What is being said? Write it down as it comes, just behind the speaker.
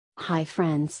Hi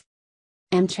friends.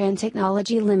 AmTran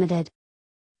Technology Limited.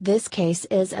 This case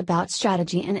is about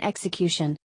strategy and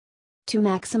execution. To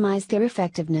maximize their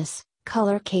effectiveness,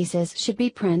 color cases should be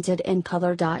printed in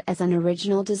color. As an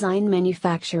original design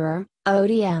manufacturer,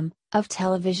 ODM, of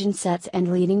television sets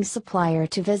and leading supplier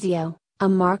to Vizio, a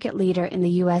market leader in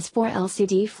the US for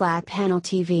LCD flat panel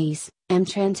TVs,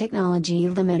 AmTran Technology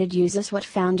Limited uses what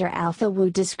founder Alpha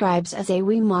Wu describes as a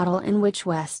WE model, in which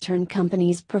Western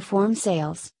companies perform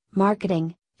sales,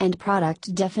 marketing, and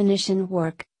product definition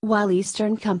work, while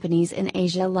Eastern companies in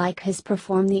Asia like his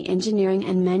perform the engineering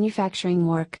and manufacturing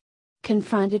work.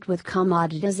 Confronted with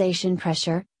commoditization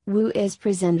pressure, Wu is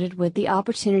presented with the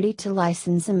opportunity to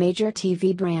license a major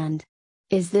TV brand.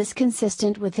 Is this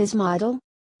consistent with his model?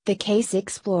 The case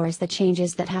explores the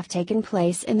changes that have taken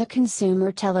place in the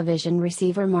consumer television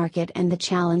receiver market and the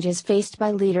challenges faced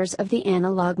by leaders of the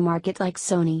analog market like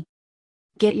Sony.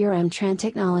 Get your AmTran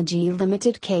Technology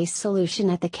Limited case solution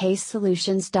at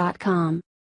thecasesolutions.com.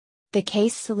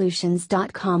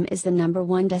 Thecasesolutions.com is the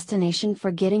 #1 destination for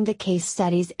getting the case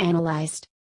studies analyzed.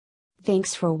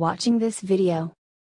 Thanks for watching this video.